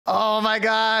Oh my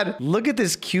God. Look at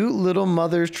this cute little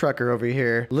mother's trucker over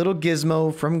here. Little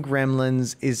Gizmo from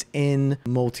Gremlins is in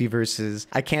Multiversus.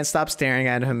 I can't stop staring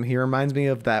at him. He reminds me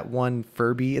of that one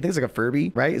Furby. I think it's like a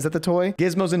Furby, right? Is that the toy?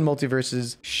 Gizmo's in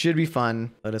Multiversus. Should be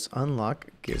fun. Let us unlock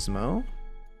Gizmo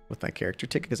with my character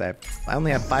ticket because I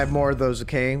only have 5 more of those,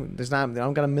 okay? I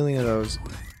don't got a million of those.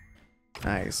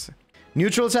 Nice.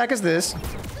 Neutral attack is this.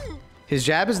 His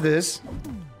jab is this.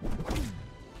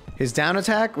 His down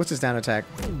attack? What's his down attack?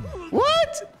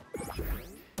 What?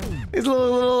 His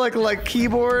little like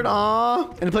keyboard, aw.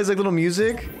 And it plays like little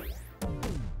music.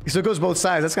 So it goes both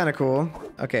sides, that's kind of cool.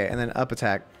 Okay, and then up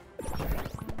attack.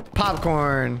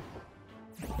 Popcorn.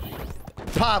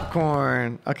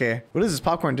 Popcorn. Okay, what does this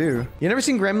popcorn do? You never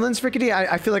seen Gremlins, Frickety?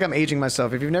 I feel like I'm aging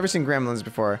myself if you've never seen Gremlins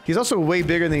before. He's also way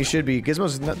bigger than he should be.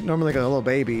 Gizmo's normally like a little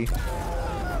baby.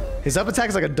 His up attack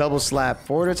is like a double slap.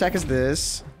 Forward attack is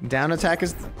this. Down attack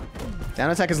is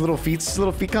little feet. His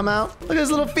little feet come out. Look at his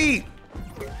little feet.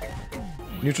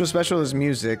 Neutral special is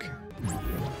music.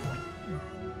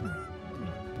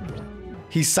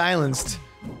 He's silenced.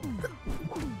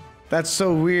 That's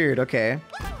so weird. Okay.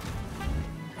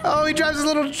 Oh, he's got his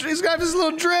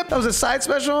little drip. That was a side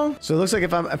special. So it looks like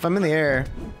if I'm in the air,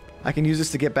 I can use this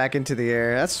to get back into the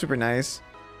air. That's super nice.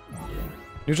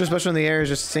 Neutral special in the air is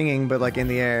just singing, but like in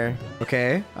the air.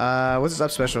 Okay. What's his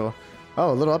up special?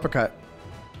 Oh, a little uppercut.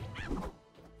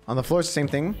 On the floor, it's the same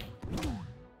thing.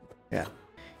 Yeah.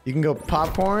 You can go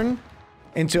popcorn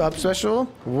into up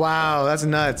special. Wow, that's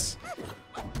nuts.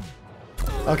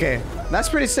 Okay, that's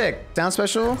pretty sick. Down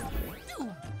special.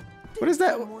 What is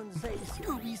that?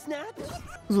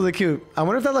 It's really cute. I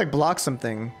wonder if that like blocks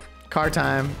something. Car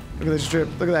time. Look at this drip.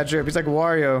 Look at that drip. He's like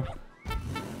Wario.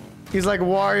 He's like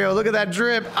Wario. Look at that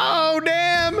drip. Oh,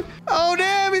 damn. Oh,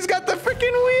 damn. He's got the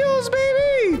freaking wheels,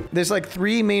 baby. There's like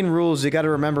 3 main rules you got to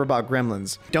remember about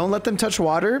gremlins. Don't let them touch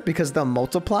water because they'll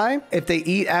multiply. If they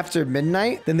eat after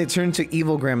midnight, then they turn to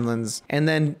evil gremlins and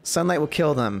then sunlight will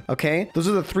kill them. Okay. Those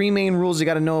are the 3 main rules you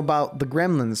got to know about the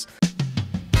gremlins.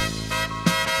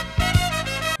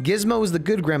 Gizmo is the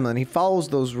good gremlin. He follows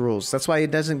those rules. That's why he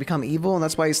doesn't become evil and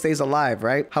that's why he stays alive,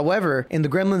 right? However, in the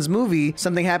Gremlins movie,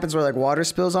 something happens where like water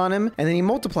spills on him and then he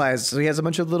multiplies. So he has a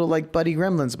bunch of little like buddy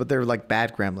gremlins, but they're like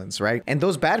bad gremlins, right? And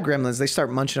those bad gremlins, they start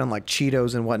munching on like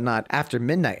Cheetos and whatnot after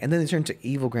midnight. And then they turn to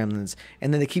evil gremlins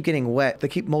and then they keep getting wet. They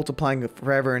keep multiplying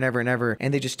forever and ever and ever.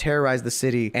 And they just terrorize the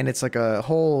city. And it's like a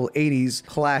whole 80s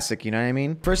classic, you know what I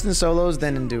mean? First in solos,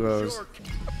 then in duos.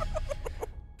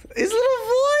 His little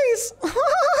voice.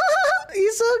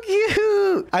 He's so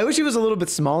cute. I wish he was a little bit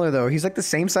smaller though. He's like the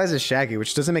same size as Shaggy,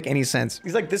 which doesn't make any sense.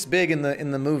 He's like this big in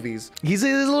the movies. He's a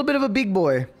little bit of a big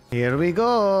boy. Here we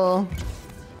go.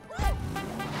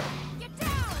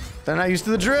 They're not used to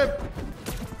the drip.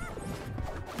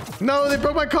 No, they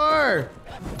broke my car.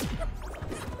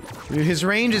 Dude, his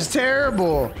range is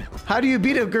terrible. How do you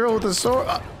beat a girl with a sword?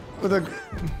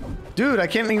 Dude, I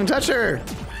can't even touch her.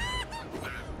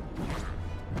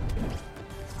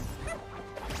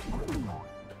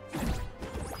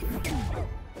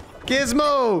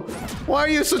 Gizmo! Why are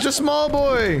you such a small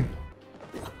boy?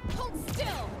 Hold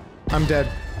still. I'm dead.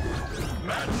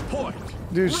 Match point.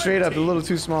 Dude, straight up, a little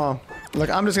too small. Look,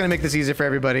 I'm just gonna make this easy for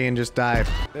everybody and just die.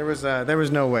 There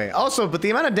was no way. Also, but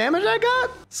the amount of damage I got,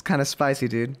 it's kind of spicy,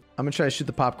 dude. I'm gonna try to shoot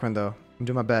the popcorn though. I'm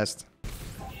doing my best.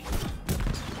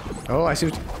 Oh, I see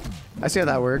how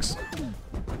that works.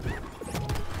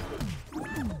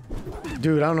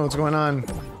 Dude, I don't know what's going on.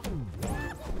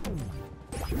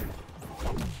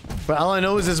 But all I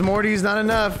know is this Morty's not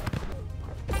enough.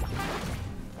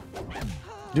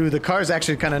 Dude, the car's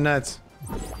actually kind of nuts.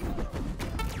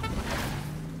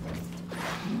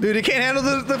 Dude, he can't handle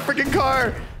the freaking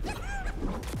car.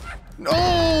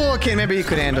 Oh, okay, maybe he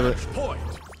could handle it.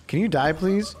 Can you die,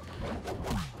 please?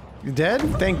 You dead?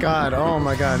 Thank God. Oh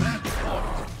my God.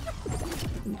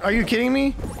 Are you kidding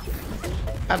me?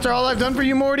 After all I've done for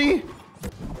you, Morty?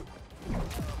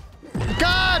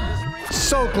 God!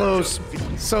 So close.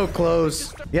 So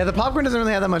close. Yeah, the popcorn doesn't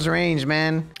really have that much range,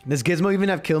 man. Does Gizmo even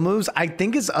have kill moves? I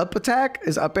think his up attack,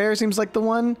 his up air seems like the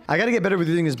one. I gotta get better with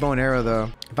using his bow and arrow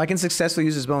though. If I can successfully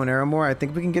use his bow and arrow more, I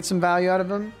think we can get some value out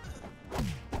of him.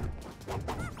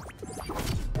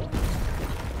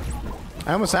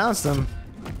 I almost silenced him.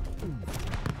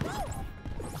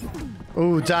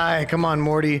 Ooh, die. Come on,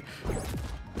 Morty.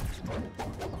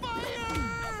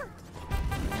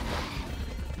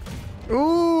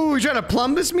 Ooh, you trying to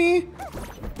plumbus me?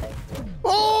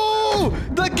 Oh,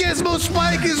 the Gizmo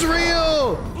spike is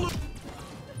real.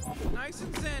 Nice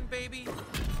and zen, baby.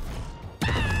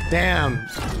 Damn,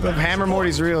 the Hammer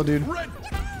Morty's real, dude.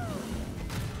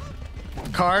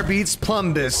 Car beats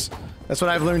plumbus. That's what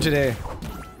I've learned today.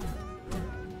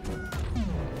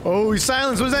 Oh, he's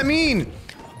silenced. What does that mean?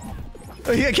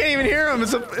 I can't even hear him.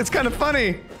 It's kind of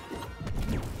funny.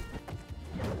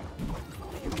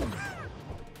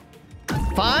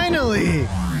 Finally!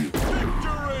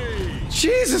 Victory!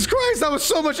 Jesus Christ, that was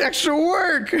so much extra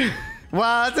work!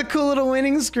 Wow, that's a cool little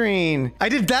winning screen. I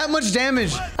did that much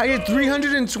damage. I did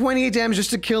 328 damage just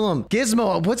to kill him.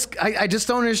 Gizmo, I just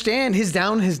don't understand. His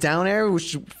down air,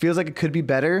 which feels like it could be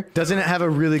better, doesn't have a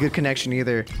really good connection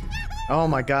either. Oh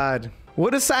my God.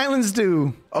 What does silence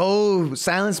do? Oh,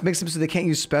 silence makes them so they can't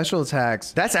use special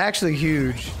attacks. That's actually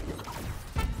huge.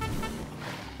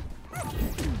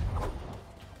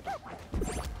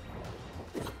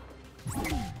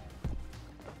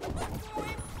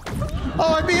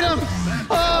 Oh, I beat him!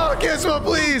 Oh, Gizmo,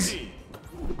 please!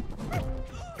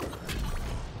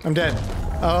 I'm dead.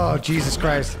 Oh, Jesus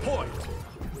Christ. Point.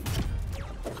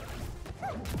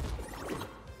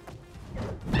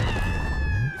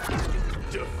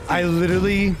 I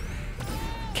literally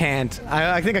can't.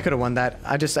 I think I could have won that.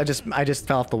 I just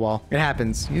fell off the wall. It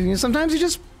happens. Sometimes you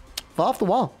just fall off the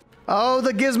wall. Oh,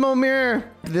 the Gizmo mirror.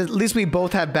 At least we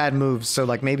both have bad moves, so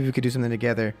like maybe we could do something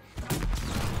together.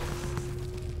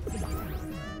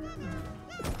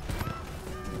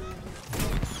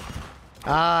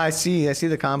 Ah, I see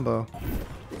the combo.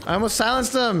 I almost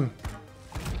silenced him.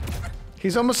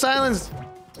 He's almost silenced.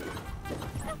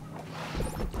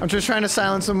 I'm just trying to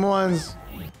silence him once.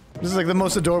 This is like the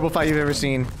most adorable fight you've ever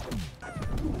seen.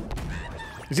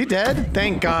 Is he dead?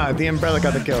 Thank God, the umbrella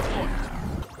got the kill.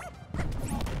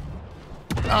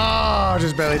 Oh,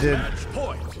 just barely did.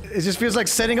 It just feels like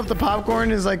setting up the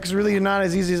popcorn is like really not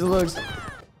as easy as it looks.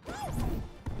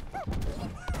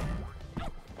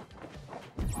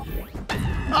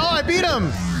 Oh, I beat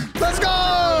him! Let's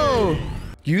go!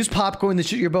 Use popcorn to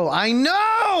shoot your bow. I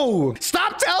know!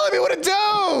 Stop telling me what to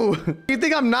do! You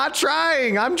think I'm not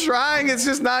trying? I'm trying. It's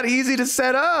just not easy to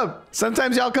set up.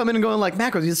 Sometimes y'all come in and going like,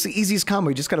 macros, it's the easiest combo.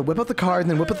 You just gotta whip out the card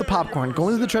and then whip out the popcorn, go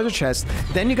into the treasure chest.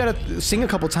 Then you gotta sing a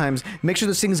couple times, make sure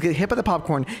the sings get hit by the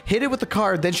popcorn, hit it with the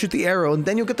card, then shoot the arrow, and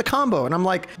then you'll get the combo. And I'm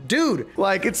like, dude,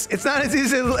 like, it's not as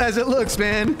easy as it looks,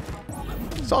 man.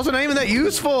 It's also not even that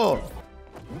useful.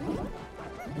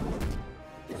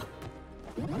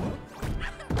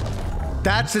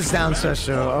 That's his down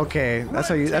special. Okay, that's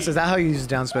how you use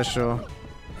down special.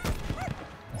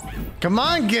 Come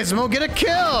on, Gizmo, get a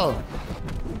kill.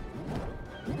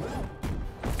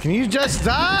 Can you just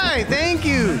die? Thank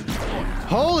you.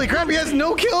 Holy crap, he has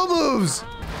no kill moves.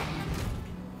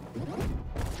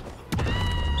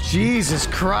 Jesus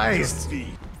Christ.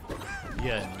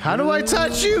 How do I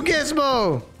touch you,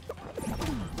 Gizmo?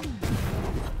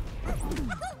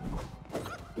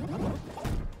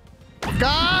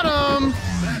 Got him!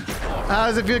 How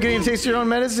does it feel getting to taste your own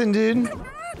medicine, dude?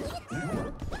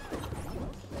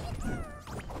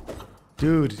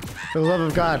 Dude, for the love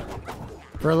of God,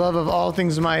 for the love of all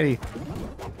things mighty,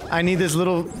 I need this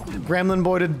little gremlin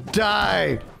boy to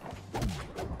die.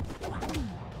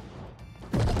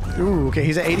 Ooh, okay,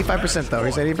 he's at 85% though.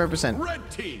 He's at 85%.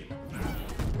 Red team.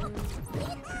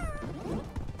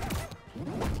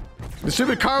 The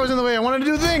stupid car was in the way. I wanted to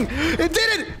do the thing. It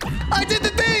did it! I did the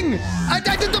thing!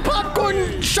 I did the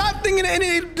popcorn shot thing and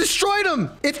it destroyed him!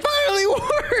 It finally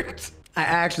worked! I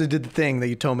actually did the thing that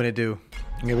you told me to do.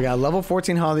 Okay, we got level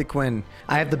 14 Harley Quinn.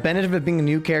 I have the benefit of being a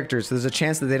new character, so there's a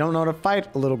chance that they don't know how to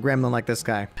fight a little gremlin like this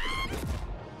guy.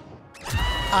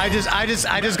 I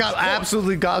just got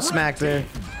absolutely gobsmacked there.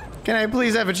 Can I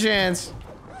please have a chance?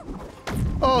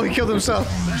 Oh, he killed himself.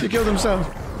 She killed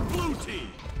himself.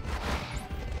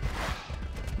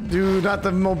 Dude, not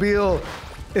the mobile.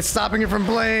 It's stopping it from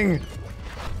playing.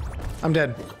 I'm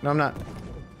dead. No, I'm not.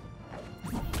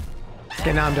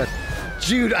 Okay, now I'm dead.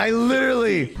 Dude, I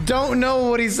literally don't know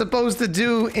what he's supposed to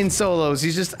do in solos.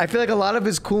 I feel like a lot of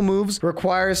his cool moves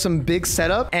require some big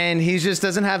setup, and he just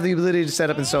doesn't have the ability to set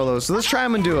up in solos. So let's try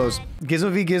him in duos.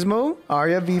 Gizmo v Gizmo,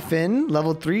 Arya v Finn,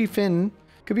 level 3 Finn.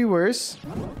 Could be worse.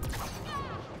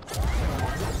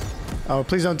 Oh,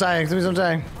 please don't die. Please don't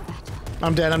die.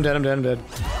 I'm dead, I'm dead, I'm dead, I'm dead.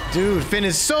 Dude, Finn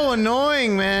is so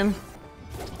annoying, man.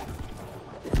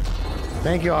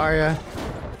 Thank you, Arya.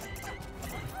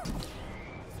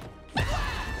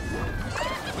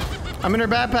 I'm in her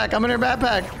backpack, I'm in her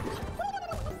backpack.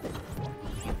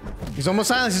 He's almost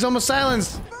silenced, he's almost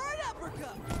silenced.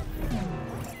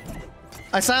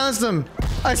 I silenced him.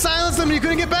 I silenced him and he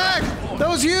couldn't get back. That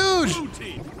was huge.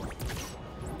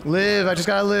 Live, I just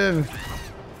gotta live.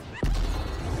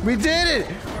 We did it!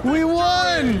 We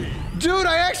won! Dude,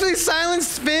 I actually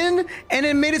silenced Finn and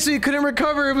it made it so you couldn't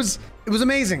recover. It was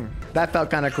amazing. That felt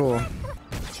kind of cool.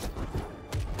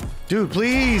 Dude,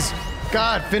 please.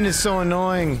 God, Finn is so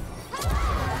annoying.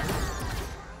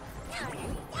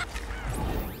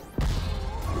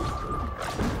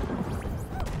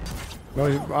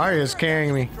 Oh, Arya's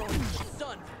carrying me.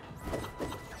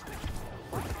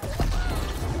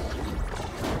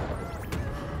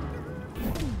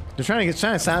 They're trying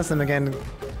to silence them again,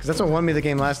 because that's what won me the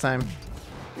game last time.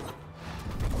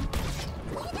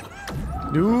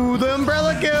 Do the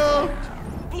umbrella kill!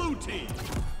 Blue team.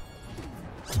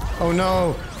 Oh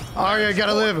no, Arya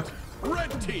gotta live.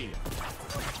 Red team.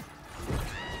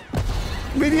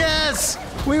 But yes,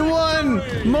 we won,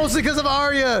 mostly because of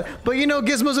Arya. But you know,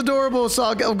 Gizmo's adorable,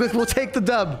 so we'll take the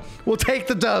dub. We'll take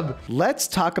the dub. Let's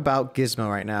talk about Gizmo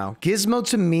right now. Gizmo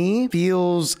to me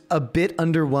feels a bit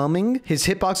underwhelming. His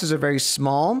hitboxes are very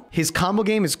small. His combo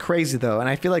game is crazy though, and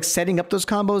I feel like setting up those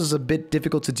combos is a bit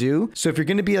difficult to do. So if you're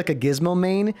gonna be like a Gizmo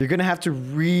main, you're gonna have to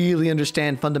really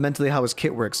understand fundamentally how his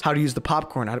kit works, how to use the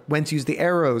popcorn, when to use the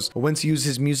arrows, when to use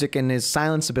his music and his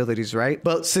silence abilities, right?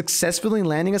 But successfully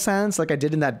landing a silence like I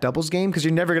did in that doubles game, because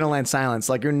you're never gonna land silence.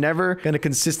 Like you're never gonna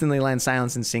consistently land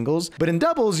silence in singles. But in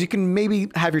doubles, you can maybe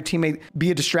have your teammate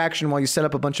be a distraction while you set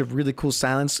up a bunch of really cool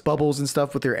silence bubbles and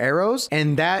stuff with your arrows.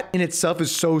 And that in itself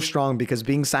is so strong because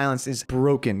being silenced is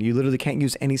broken. You literally can't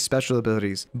use any special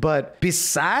abilities. But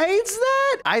besides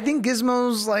that, I think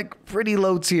Gizmo's like pretty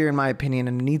low tier in my opinion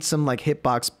and needs some like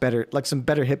hitbox better, like some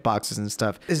better hitboxes and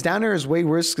stuff. His down air is way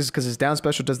worse because his down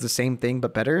special does the same thing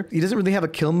but better. He doesn't really have a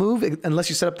kill move unless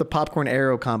you set up the popcorn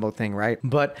arrow combo thing, right?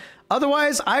 But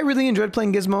otherwise, I really enjoyed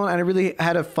playing Gizmo and I really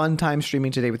had a fun time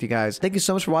streaming today with you guys. Thank you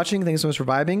so much for watching. Thank you so much for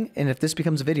vibing. And if this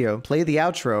becomes a video, play the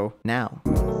outro now.